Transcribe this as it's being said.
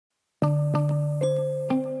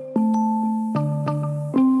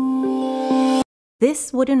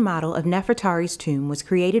This wooden model of Nefertari's tomb was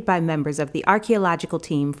created by members of the archaeological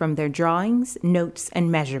team from their drawings, notes,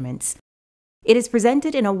 and measurements. It is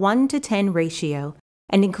presented in a 1:10 ratio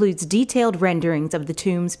and includes detailed renderings of the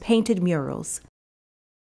tomb's painted murals.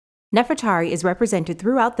 Nefertari is represented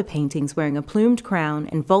throughout the paintings wearing a plumed crown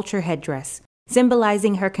and vulture headdress,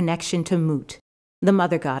 symbolizing her connection to Mut, the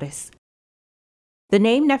mother goddess. The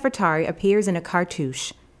name Nefertari appears in a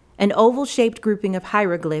cartouche, an oval-shaped grouping of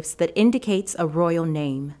hieroglyphs that indicates a royal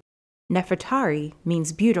name. Nefertari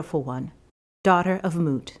means beautiful one, daughter of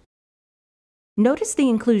Mut. Notice the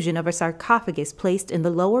inclusion of a sarcophagus placed in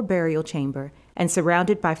the lower burial chamber and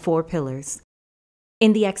surrounded by 4 pillars.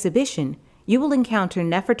 In the exhibition, you will encounter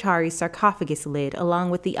Nefertari's sarcophagus lid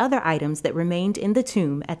along with the other items that remained in the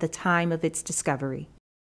tomb at the time of its discovery.